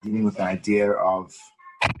dealing with the idea of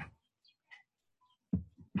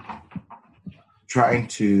trying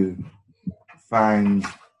to find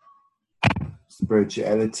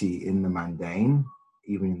spirituality in the mundane,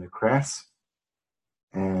 even in the crass,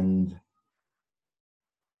 and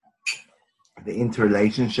the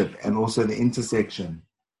interrelationship and also the intersection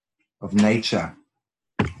of nature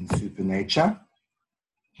and supernature.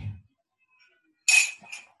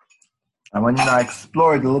 And when I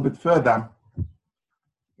explore it a little bit further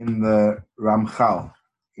in the Ramchal,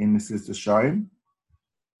 in Mrs. Deshorim,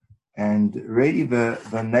 and really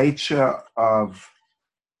the nature of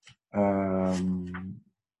the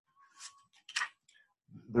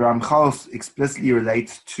Ramchal explicitly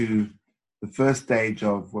relates to the first stage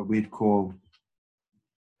of what we'd call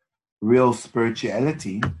real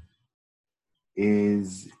spirituality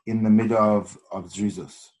is in the middle of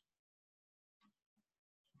Zrizus.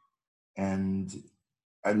 And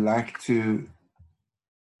I'd like to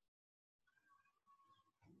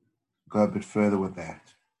go a bit further with that.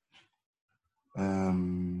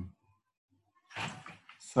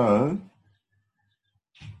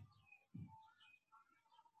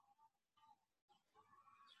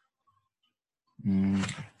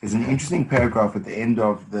 There's an interesting paragraph at the end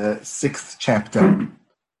of the 6th chapter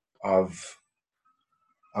of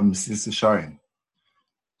Mrs. Deshorim.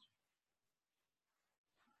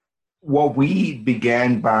 What we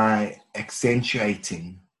began by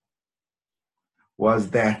accentuating was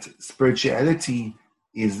that spirituality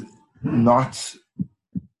is not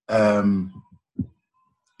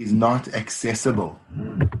accessible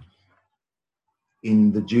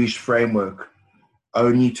in the Jewish framework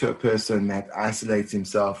only to a person that isolates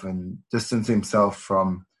himself and distances himself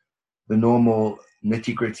from the normal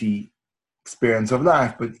nitty-gritty experience of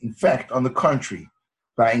life. But in fact, on the contrary,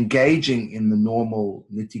 by engaging in the normal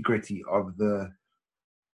nitty-gritty of the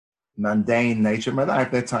mundane nature of my life,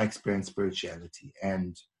 that's how I experience spirituality.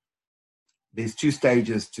 And there's 2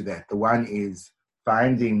 stages to that. The one is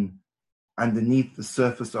finding underneath the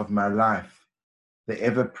surface of my life the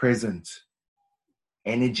ever-present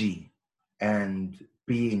energy and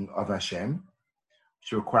being of Hashem,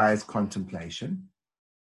 which requires contemplation.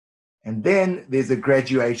 And then there's a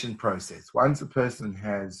graduation process. Once a person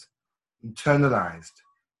has internalized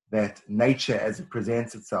that nature as it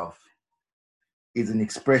presents itself is an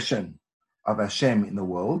expression of Hashem in the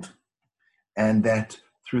world, and that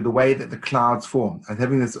through the way that the clouds form. I was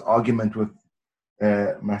having this argument with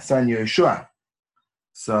my son Yeshua.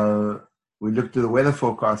 So we looked at the weather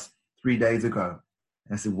forecast 3 days ago.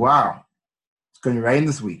 And I said, wow, it's going to rain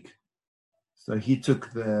this week. So he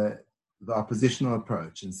took the oppositional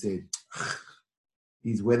approach and said,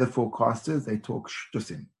 these weather forecasters, they talk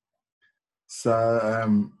shtusim.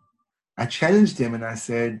 So I challenged him and I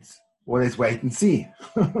said, well, let's wait and see.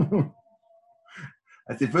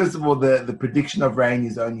 I said, first of all, the prediction of rain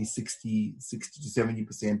is only 60 to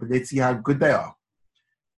 70%, but let's see how good they are.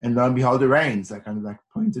 And lo and behold, it rains. I kind of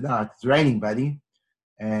pointed out, it's raining, buddy.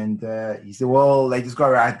 And he said, well, they just got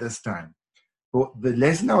right this time. But the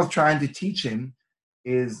lesson I was trying to teach him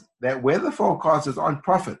is that weather forecasters aren't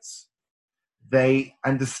prophets. They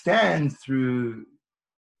understand through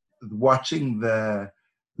watching the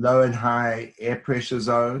low and high air pressure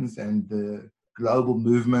zones and the global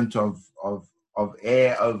movement of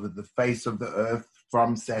air over the face of the earth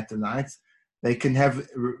from satellites, they can have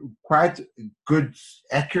quite good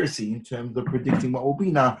accuracy in terms of predicting what will be.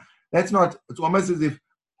 Now, it's almost as if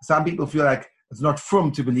some people feel like it's not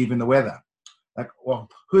frum to believe in the weather. Like, well,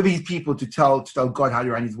 who are these people to tell God how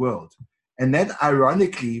to run his world? And that,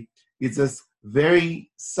 ironically, is this very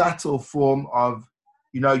subtle form of,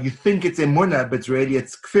 you think it's emunah, but really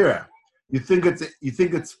it's kfirah. You think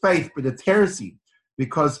it's faith, but it's heresy.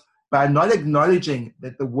 Because by not acknowledging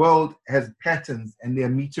that the world has patterns and there are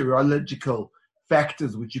meteorological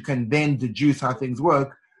factors which you can then deduce how things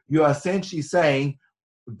work, you are essentially saying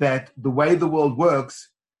that the way the world works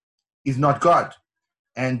is not God.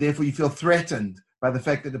 And therefore you feel threatened by the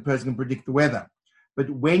fact that the person can predict the weather. But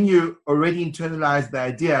when you already internalize the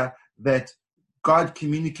idea that God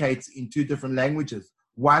communicates in 2 different languages,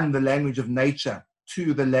 1, the language of nature,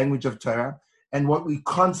 2, the language of Torah, and what we're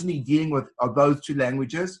constantly dealing with are those 2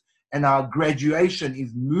 languages, and our graduation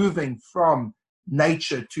is moving from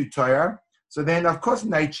nature to Torah. So then, of course,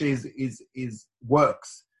 nature is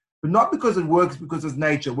works, but not because it works because it's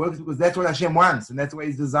nature. It works because that's what Hashem wants, and that's the way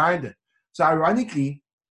He's designed it. So ironically,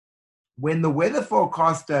 when the weather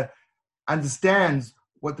forecaster understands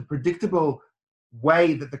what the predictable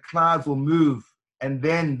way that the clouds will move, and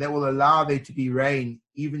then that will allow there to be rain,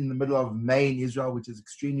 even in the middle of May in Israel, which is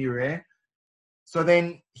extremely rare. So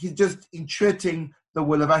then he's just entreating the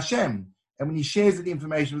will of Hashem. And when he shares the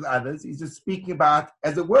information with others, he's just speaking about,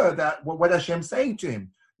 as it were, that what Hashem's saying to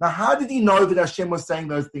him. Now, how did he know that Hashem was saying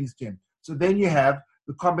those things to him? So then you have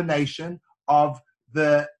the combination of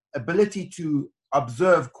the ability to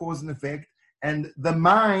observe cause and effect and the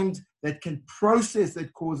mind that can process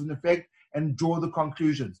that cause and effect and draw the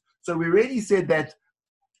conclusions. So we already said that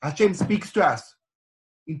Hashem speaks to us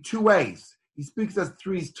in two ways. He speaks to us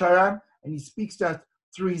through his Torah and he speaks to us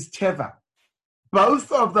through his Teva.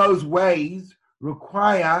 Both of those ways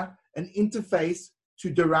require an interface to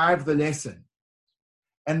derive the lesson.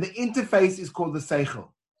 And the interface is called the Seichel.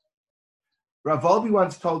 Rav Wolbe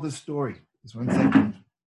once told this story. Just 1 second.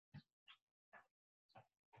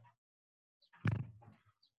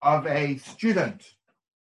 Of a student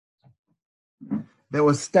that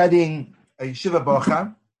was studying a yeshiva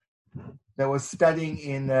bocha, that was studying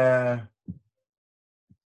in I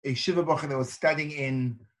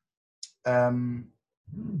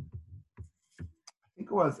think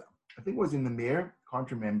it was in the Mir,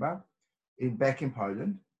 can't remember, back in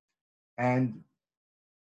Poland, and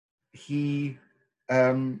he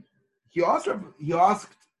asked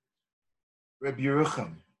Rabbi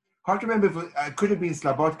Yerucham. Can't remember if it could have been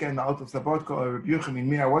Slabotka in the Alt of Slabotka or Rabbi Yerucham in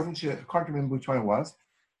Mir. I wasn't sure. I can't remember which one it was.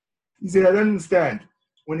 He said, "I don't understand.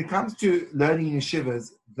 When it comes to learning in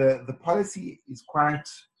yeshivas, the policy is quite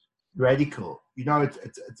radical. You know,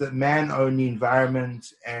 it's a man-only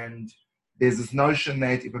environment, and there's this notion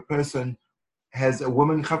that if a person has a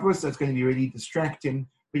woman chavrusa, so it's going to be really distracting."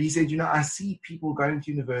 But he said, you know, I see people going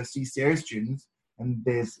to university, serious students, and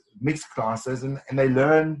there's mixed classes, and they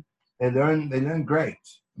learn great.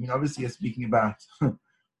 I mean, obviously, you're speaking about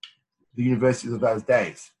the universities of those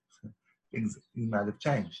days. Things might have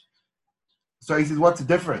changed. So he says, what's the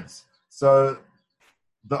difference? So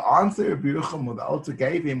the answer Rabbi Yerucham or the Alter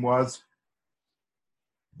gave him was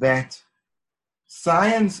that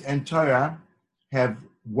science and Torah have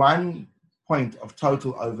one point of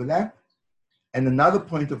total overlap and another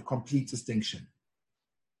point of complete distinction.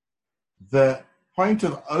 The point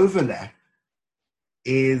of overlap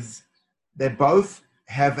is they both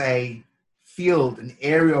have a field, an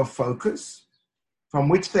area of focus from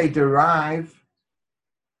which they derive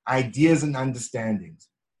ideas and understandings.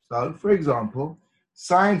 So, for example,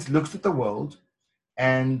 science looks at the world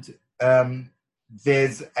and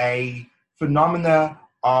there's a phenomena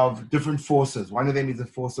of different forces. One of them is the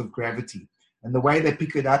force of gravity. And the way they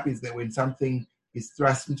pick it up is that when something is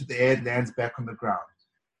thrust into the air, it lands back on the ground.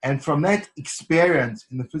 And from that experience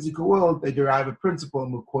in the physical world, they derive a principle,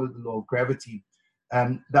 and we'll call it the law of gravity.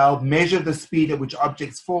 They'll measure the speed at which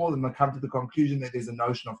objects fall, and they'll come to the conclusion that there's a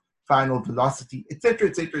notion of final velocity, etc.,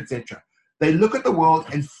 etc., etc. They look at the world,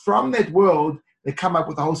 and from that world, they come up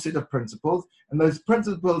with a whole set of principles, and those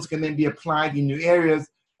principles can then be applied in new areas.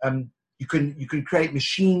 You can create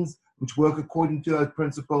machines which work according to those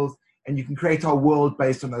principles, and you can create a whole world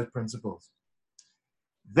based on those principles.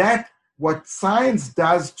 That what science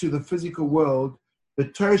does to the physical world, the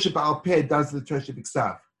Torah Sheba'al Peh does to the Torah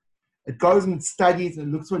Shebiksav. It goes and studies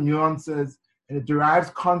and looks for nuances, and it derives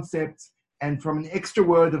concepts, and from an extra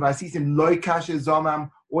word of Asisim Loi Kasher Zomam,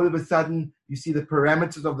 all of a sudden you see the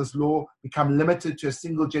parameters of this law become limited to a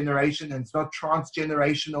single generation, and it's not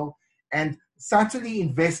transgenerational. And subtly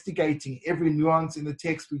investigating every nuance in the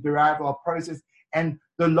text, we derive our process, and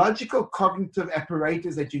the logical cognitive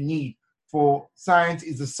apparatus that you need for science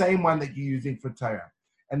is the same one that you're using for Torah.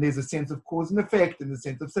 And there's a sense of cause and effect, and the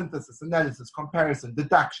sense of synthesis, analysis, comparison,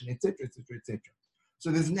 deduction, etc., etc., etc. So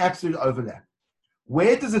there's an absolute overlap.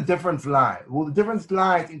 Where does the difference lie? Well, the difference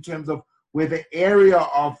lies in terms of where the area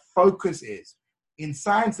of focus is. In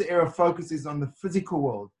science, the area of focus is on the physical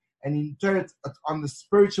world, and in Torah, it's on the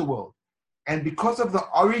spiritual world. And because of the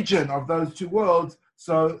origin of those two worlds,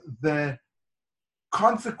 so the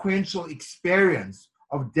consequential experience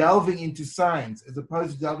of delving into science as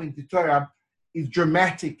opposed to delving into Torah is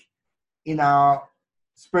dramatic in our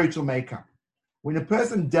spiritual makeup. When a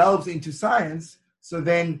person delves into science, so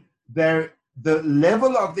then the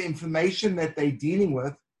level of the information that they're dealing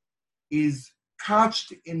with is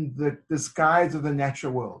couched in the disguise of the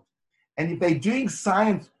natural world. And if they're doing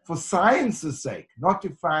science for science's sake, not to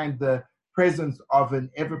find the presence of an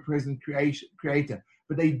ever-present creator,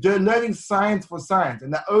 but they're learning science for science,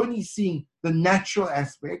 and they're only seeing the natural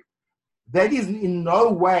aspect, that is in no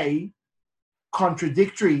way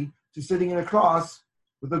contradictory to sitting in a class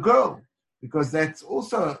with a girl, because that's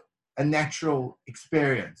also a natural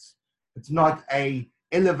experience. It's not a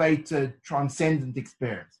elevated, transcendent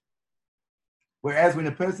experience. Whereas when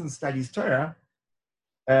a person studies Torah,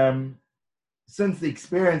 since the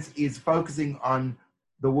experience is focusing on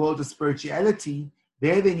the world of spirituality,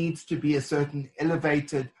 there needs to be a certain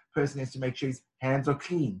elevated, person has to make sure his hands are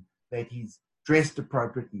clean, that he's dressed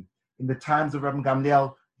appropriately. In the times of Rabbi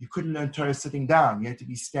Gamliel, you couldn't learn Torah sitting down. You had to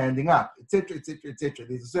be standing up, etc., etc., etc.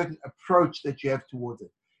 There's a certain approach that you have towards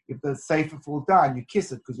it. If the sefer falls down, you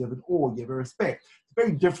kiss it because you have an awe, you have a respect. It's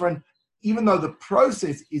very different, even though the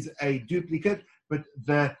process is a duplicate, but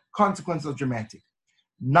the consequences are dramatic.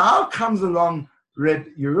 Now comes along Reb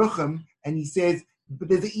Yerucham, and he says, but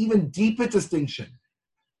there's an even deeper distinction.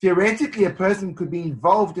 Theoretically, a person could be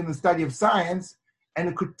involved in the study of science, and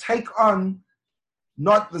it could take on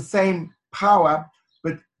not the same power,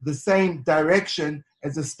 but the same direction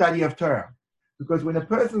as a study of Torah. Because when a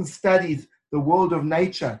person studies the world of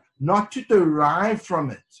nature, not to derive from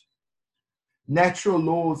it natural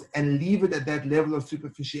laws and leave it at that level of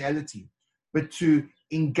superficiality, but to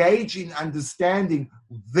engage in understanding,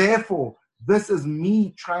 therefore, this is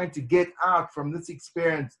me trying to get out from this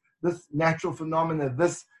experience, this natural phenomena,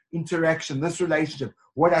 this interaction, this relationship,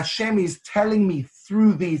 what Hashem is telling me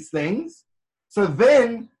through these things. So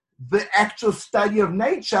then the actual study of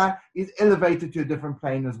nature is elevated to a different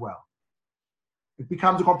plane as well. It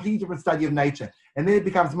becomes a completely different study of nature. And then it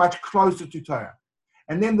becomes much closer to Torah.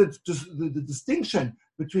 And then the distinction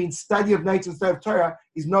between study of nature and study of Torah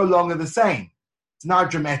is no longer the same. It's now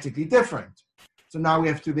dramatically different. So now we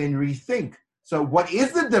have to then rethink. So what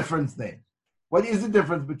is the difference then? What is the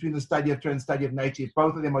difference between the study of Torah and study of nature if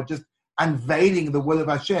both of them are just unveiling the will of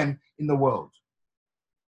Hashem in the world?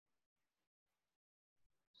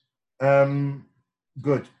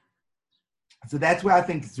 Good. So that's where I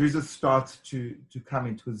think Zrizos starts to come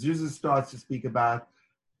into. Because Zrizos starts to speak about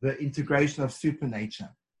the integration of supernature.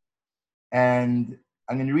 And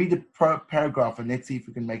I'm going to read a paragraph and let's see if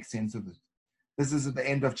we can make sense of it. This is at the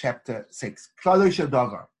end of chapter 6. Klalo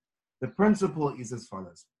Shadavar. The principle is as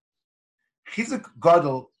follows. Chizuk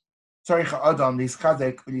Gadol Tzarich Adam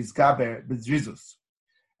Lischazek Ulizgaber B'Zrizus.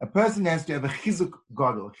 A person has to have a Chizuk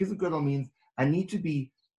Gadol. Chizuk Gadol means I need to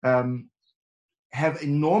be have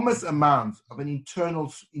enormous amounts of an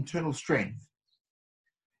internal strength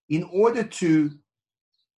in order to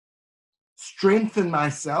strengthen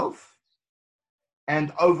myself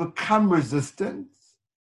and overcome resistance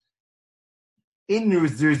in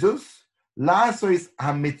Zrizus, la'asos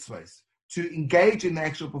hamitzvos, to engage in the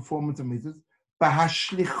actual performance of mitzvahs,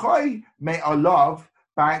 b'hashlichoi me'alav,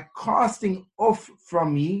 by casting off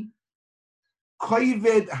from me,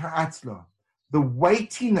 koived ha'atzla, the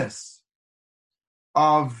weightiness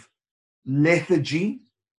of lethargy,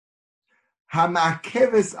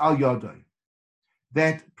 ha'ma'akeves al yodoi,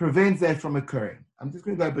 that prevents that from occurring. I'm just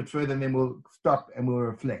going to go a bit further and then we'll stop and we'll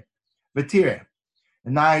reflect. V'tireh.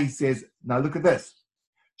 And now he says, now look at this.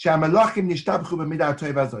 The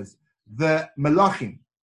malachim.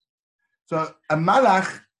 So a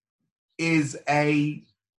malach is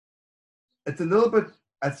it's a little bit,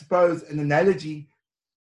 I suppose, an analogy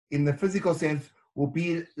in the physical sense will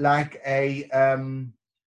be like a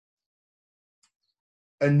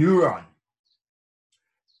neuron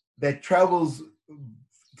that travels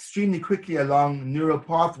extremely quickly along neural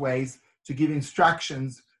pathways to give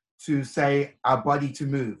instructions to, say, our body to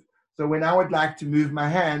move. So when I would like to move my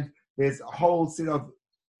hand, there's a whole set of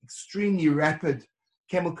extremely rapid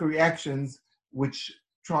chemical reactions which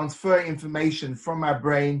transfer information from my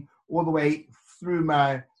brain all the way through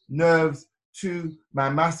my nerves to my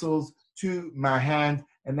muscles to my hand,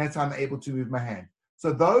 and that's how I'm able to move my hand.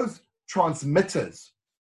 So those transmitters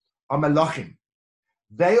are malachim.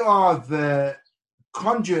 They are the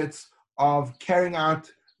conduits of carrying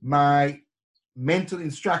out my mental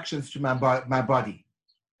instructions to my body.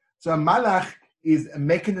 So a malach is a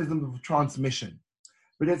mechanism of transmission.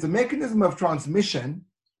 But it's a mechanism of transmission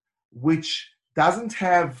which doesn't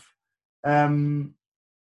have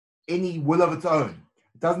any will of its own.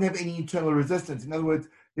 It doesn't have any internal resistance. In other words,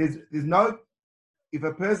 there's no, if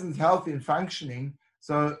a person's healthy and functioning,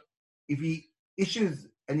 so if he issues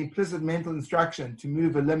an implicit mental instruction to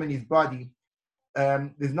move a limb in his body,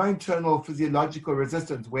 there's no internal physiological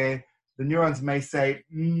resistance where the neurons may say,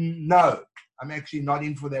 no, I'm actually not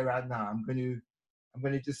in for that right now. I'm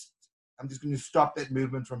just going to stop that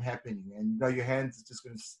movement from happening. And your hands are just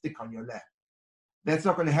going to stick on your lap. That's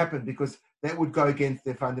not going to happen because that would go against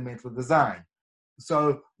their fundamental design.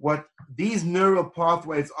 So what these neural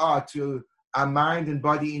pathways are to our mind and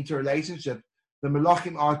body interrelationship, the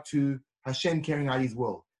malachim are to Hashem carrying out his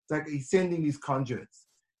will. It's like he's sending these conduits.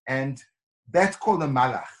 And that's called a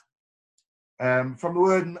malach. From the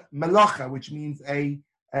word malacha, which means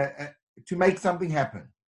to make something happen.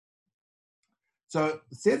 So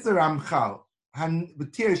says the Ramchal,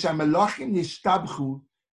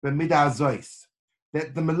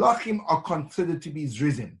 that the malachim are considered to be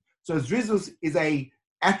zrizim. So zrizus is a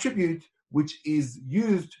attribute which is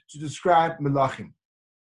used to describe Malachim.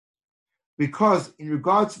 Because in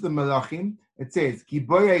regards to the Malachim, it says,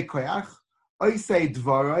 Giborei koyach, oisei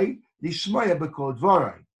dvoroi, lishmoya b'kol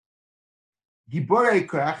dvoroi. Giborei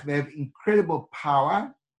koyach, they have incredible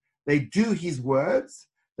power. They do his words.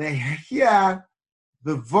 They hear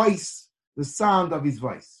the voice, the sound of his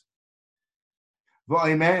voice.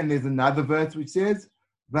 And there's another verse which says,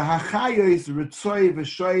 V'hachayos ritzoi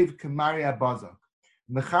v'shoiv k'mari abazok.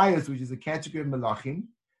 The chayos, which is a category of Malachim,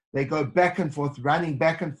 they go back and forth, running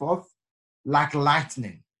back and forth like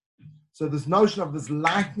lightning. So this notion of this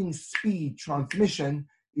lightning speed transmission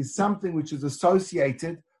is something which is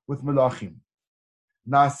associated with Malachim.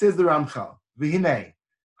 Now says the Ramchal, V'hinei,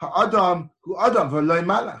 ha'adam hu adam v'loi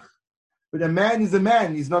malach. But a man is a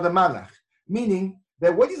man, he's not a malach. Meaning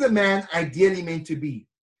that what is a man ideally meant to be?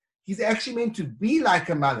 He's actually meant to be like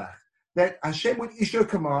a malach. That Hashem would issue a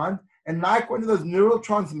command, and like one of those neural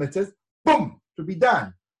transmitters, boom, to be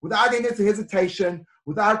done. Without any hesitation,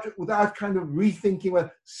 without kind of rethinking, it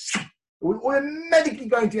would automatically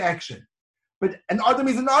go into action. But an Adam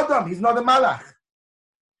is an Adam, he's not a malach.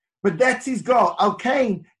 But that's his goal.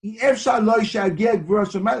 Al-Kain, it's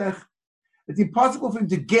impossible for him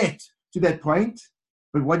to get to that point.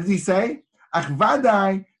 But what does he say?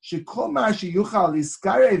 The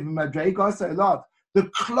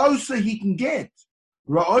closer he can get,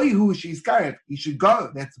 he should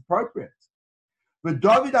go. That's appropriate. But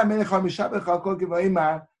David HaMelech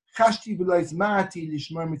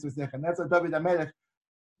and that's what David HaMelech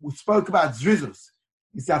spoke about zrizus.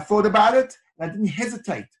 He said, I thought about it, and I didn't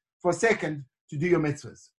hesitate for a second to do your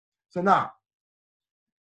mitzvahs. So now,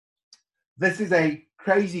 this is a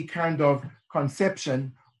crazy kind of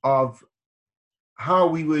conception of how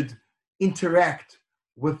we would interact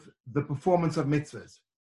with the performance of mitzvahs.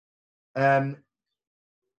 And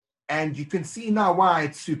you can see now why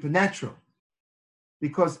it's supernatural.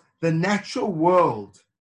 Because the natural world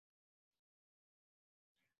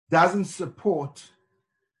doesn't support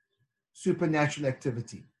supernatural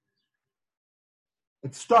activity.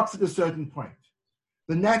 It stops at a certain point.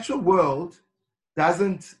 The natural world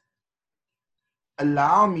doesn't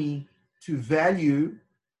allow me to value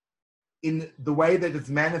in the way that it's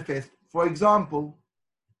manifest. For example,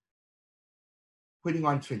 putting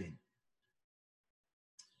on tefillin.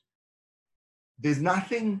 There's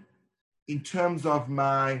nothing in terms of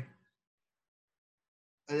my,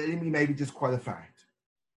 let me maybe just qualify it.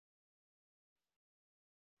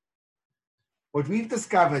 What we've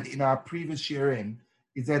discovered in our previous shiurim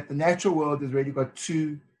is that the natural world has really got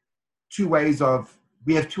two ways of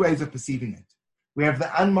perceiving it. We have the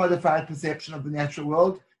unmodified perception of the natural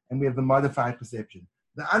world, and we have the modified perception.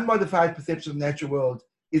 The unmodified perception of the natural world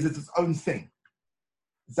is it's its own thing.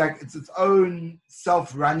 It's like it's its own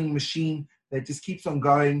self-running machine that just keeps on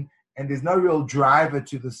going, and there's no real driver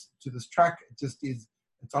to this truck. It just is,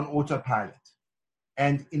 it's on autopilot.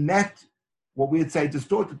 And in that, what we would say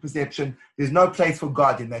distorted perception, there's no place for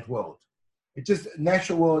God in that world. It just,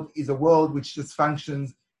 natural world is a world which just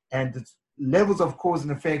functions, and its levels of cause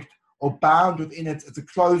and effect are bound within it. It's a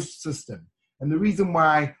closed system. And the reason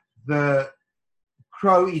why the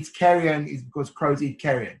crow eats carrion is because crows eat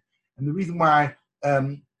carrion. And the reason why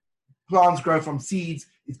plants grow from seeds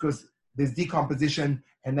is because there's decomposition,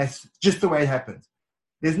 and that's just the way it happens.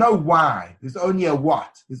 There's no why. There's only a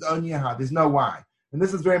what. There's only a how. There's no why. And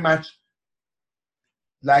this is very much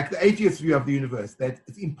like the atheist view of the universe, that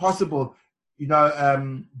it's impossible. You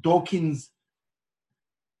know, Dawkins'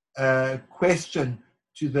 question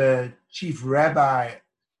to the chief rabbi,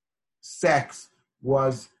 Sachs,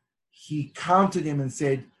 was he countered him and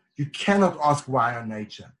said, you cannot ask why on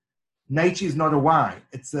nature. Nature is not a why.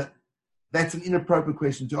 That's an inappropriate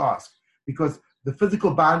question to ask, because the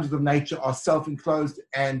physical boundaries of nature are self-enclosed,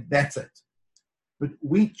 and that's it. But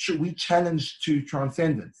we challenge to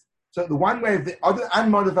transcendence. So the one way, the other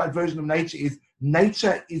unmodified version of nature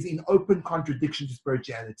is in open contradiction to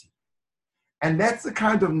spirituality. And that's the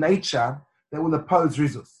kind of nature that will oppose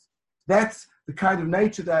rizus. That's the kind of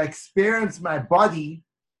nature that I experience my body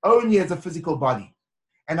only as a physical body.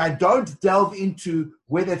 And I don't delve into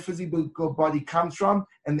where that physical body comes from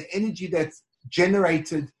and the energy that's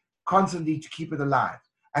generated constantly to keep it alive.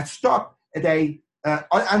 I stop at a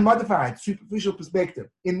unmodified, superficial perspective.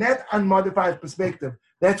 In that unmodified perspective,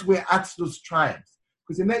 that's where Atzlus triumphs.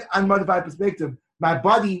 Because in that unmodified perspective, my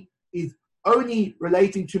body is only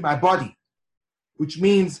relating to my body, which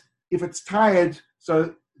means if it's tired,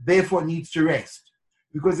 so therefore it needs to rest.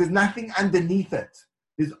 Because there's nothing underneath it.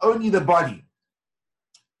 There's only the body.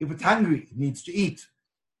 If it's hungry, it needs to eat.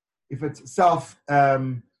 If it's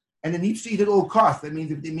and it needs to eat at all costs, that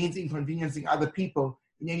means if it means inconveniencing other people,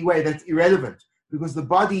 in any way, that's irrelevant, because the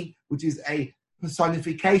body, which is a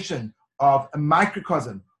personification of a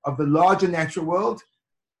microcosm of the larger natural world,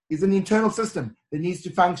 is an internal system that needs to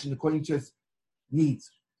function according to its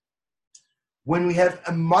needs. When we have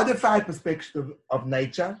a modified perspective of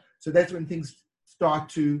nature, so that's when things start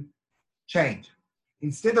to change.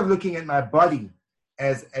 Instead of looking at my body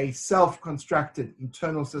as a self-constructed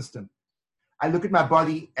internal system, I look at my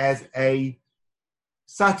body as a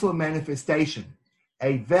subtle manifestation,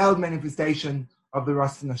 a veiled manifestation of the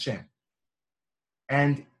Ratzon Hashem.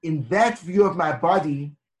 And in that view of my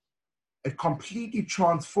body, it completely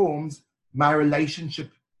transforms my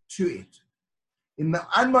relationship to it. In the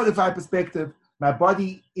unmodified perspective, my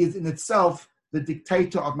body is in itself the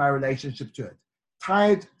dictator of my relationship to it.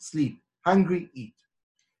 Tired, sleep. Hungry, eat.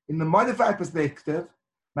 In the modified perspective,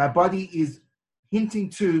 my body is hinting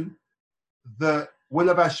to the will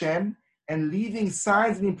of Hashem and leaving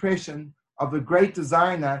signs and impression of a great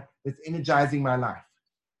designer that's energizing my life.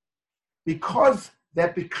 Because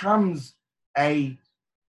that becomes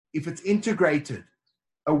if it's integrated,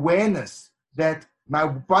 awareness that my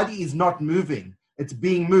body is not moving, it's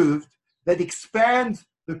being moved, that expands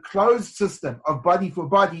the closed system of body for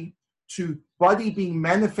body to body being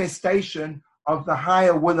manifestation of the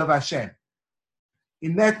higher will of Hashem.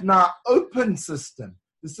 In that now open system,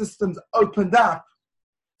 the system's opened up,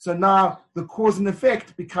 so now the cause and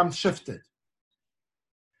effect becomes shifted.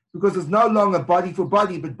 Because it's no longer body for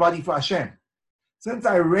body, but body for Hashem. Since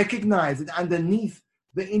I recognize that underneath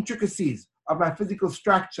the intricacies of my physical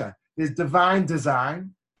structure, there's divine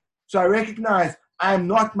design, so I recognize I am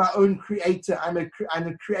not my own creator, I'm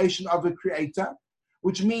a creation of a creator,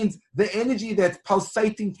 which means the energy that's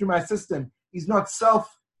pulsating through my system is not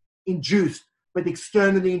self-induced, but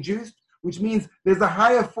externally induced, which means there's a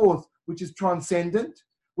higher force which is transcendent,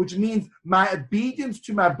 which means my obedience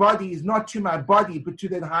to my body is not to my body, but to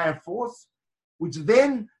that higher force, which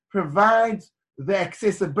then provides the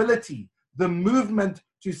accessibility, the movement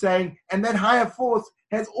to saying, and that higher force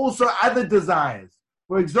has also other desires.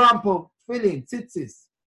 For example, tefillin, tzitzis,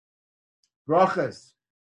 brachas,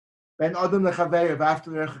 ben adam lechaveirav v'ahavta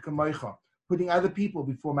l'recha kamocha, putting other people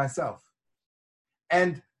before myself.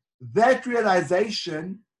 And that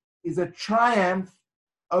realization is a triumph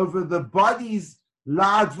over the body's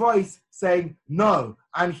loud voice saying, no,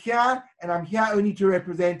 I'm here and I'm here only to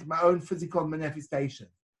represent my own physical manifestation.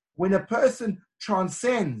 When a person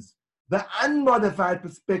transcends the unmodified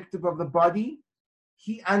perspective of the body,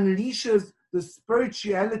 he unleashes the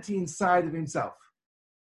spirituality inside of himself.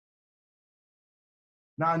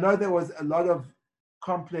 Now, I know there was a lot of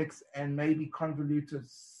complex and maybe convoluted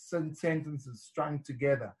sentences strung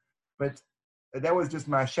together, but that was just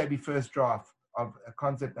my shabby first draft of a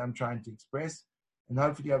concept I'm trying to express. And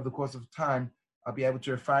hopefully over the course of time, I'll be able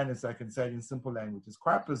to refine it so I can say it in simple language. It's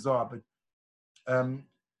quite bizarre, but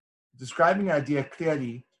describing an idea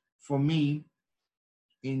clearly, for me,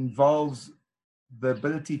 involves the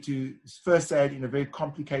ability to first say it in a very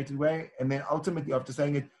complicated way, and then ultimately, after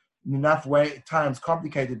saying it in enough times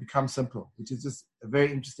complicated, becomes simple, which is just a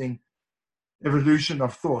very interesting evolution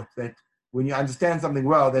of thought, that when you understand something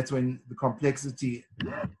well, that's when the complexity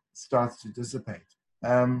starts to dissipate.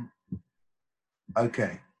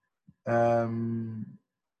 Okay.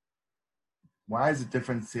 Why is it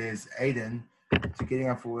different, says Aiden, to getting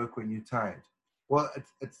up for work when you're tired? Well,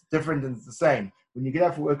 it's different and it's the same. When you get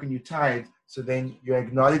up for work when you're tired, so then you're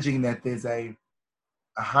acknowledging that there's a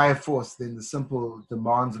higher force than the simple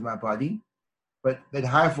demands of my body, but that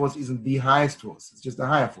higher force isn't the highest force. It's just a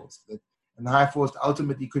higher force. And the higher force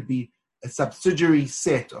ultimately could be a subsidiary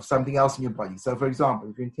set of something else in your body. So, for example,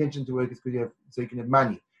 if your intention to work is so you can have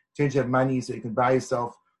money, intention to have money so you can buy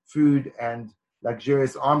yourself food and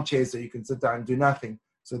luxurious armchairs so you can sit down and do nothing.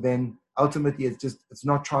 So then ultimately it's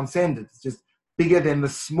not transcendent. It's just bigger than the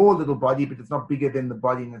small little body, but it's not bigger than the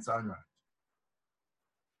body in its own right.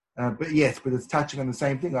 But it's touching on the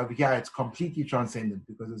same thing. Over here, it's completely transcendent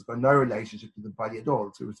because it's got no relationship to the body at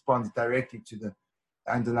all. So it responds directly to the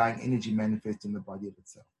underlying energy manifest in the body of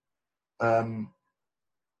itself.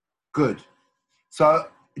 Good. So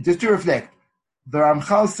just to reflect, the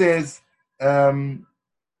Ramchal says,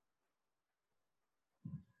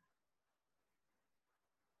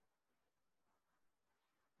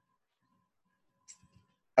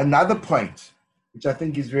 another point, which I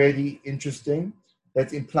think is really interesting,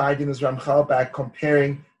 that's implied in this Ramchal by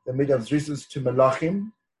comparing the midah of Zrisus to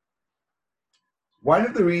Malachim. One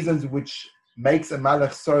of the reasons which makes a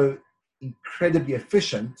Malach so incredibly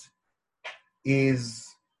efficient is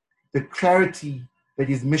the clarity that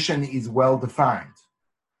his mission is well defined.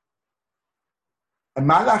 A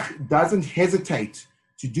Malach doesn't hesitate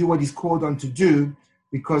to do what he's called on to do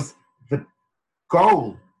because the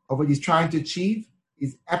goal of what he's trying to achieve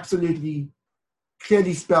is absolutely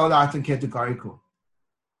clearly spelled out and categorical,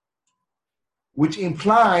 which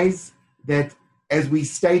implies that, as we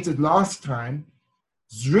stated last time,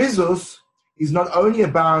 Zrizus is not only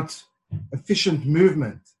about efficient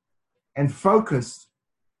movement and focus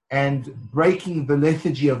and breaking the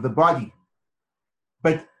lethargy of the body,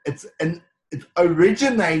 but it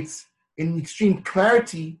originates in extreme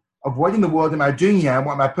clarity of what in the world am I doing here and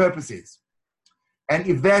what my purpose is. And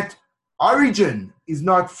if that origin is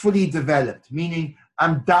not fully developed, meaning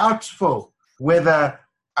I'm doubtful whether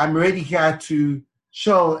I'm really here to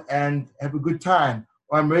chill and have a good time,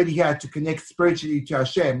 or I'm really here to connect spiritually to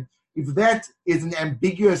Hashem, if that is an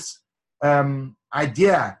ambiguous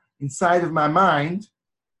idea inside of my mind,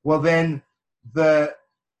 well, then the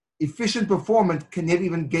efficient performance can never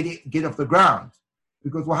even get off the ground.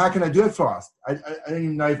 Because, well, how can I do it fast? I don't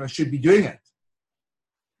even know if I should be doing it.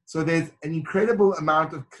 So there's an incredible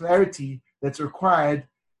amount of clarity that's required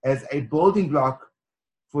as a building block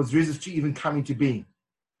for Zrizus to even come into being,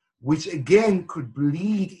 which again could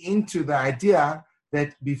bleed into the idea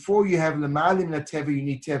that before you have L'malim L'Teva, you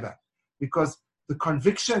need Teva. Because the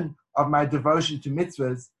conviction of my devotion to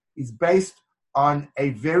mitzvahs is based on a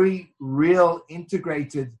very real,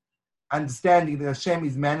 integrated understanding that Hashem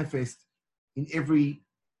is manifest in every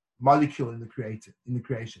molecule in the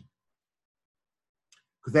creation.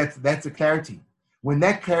 Because that's a clarity. When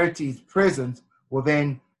that clarity is present, well,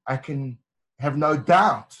 then I can have no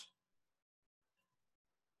doubt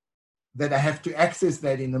that I have to access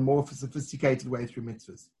that in a more sophisticated way through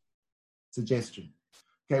mitzvahs. Suggestion.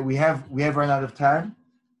 Okay, we have run out of time,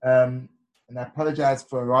 and I apologize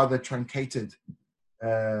for a rather truncated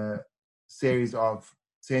series of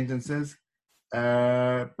sentences,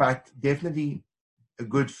 but definitely a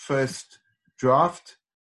good first draft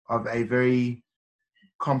of a very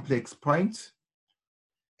complex point.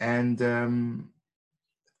 And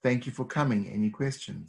thank you for coming. Any questions?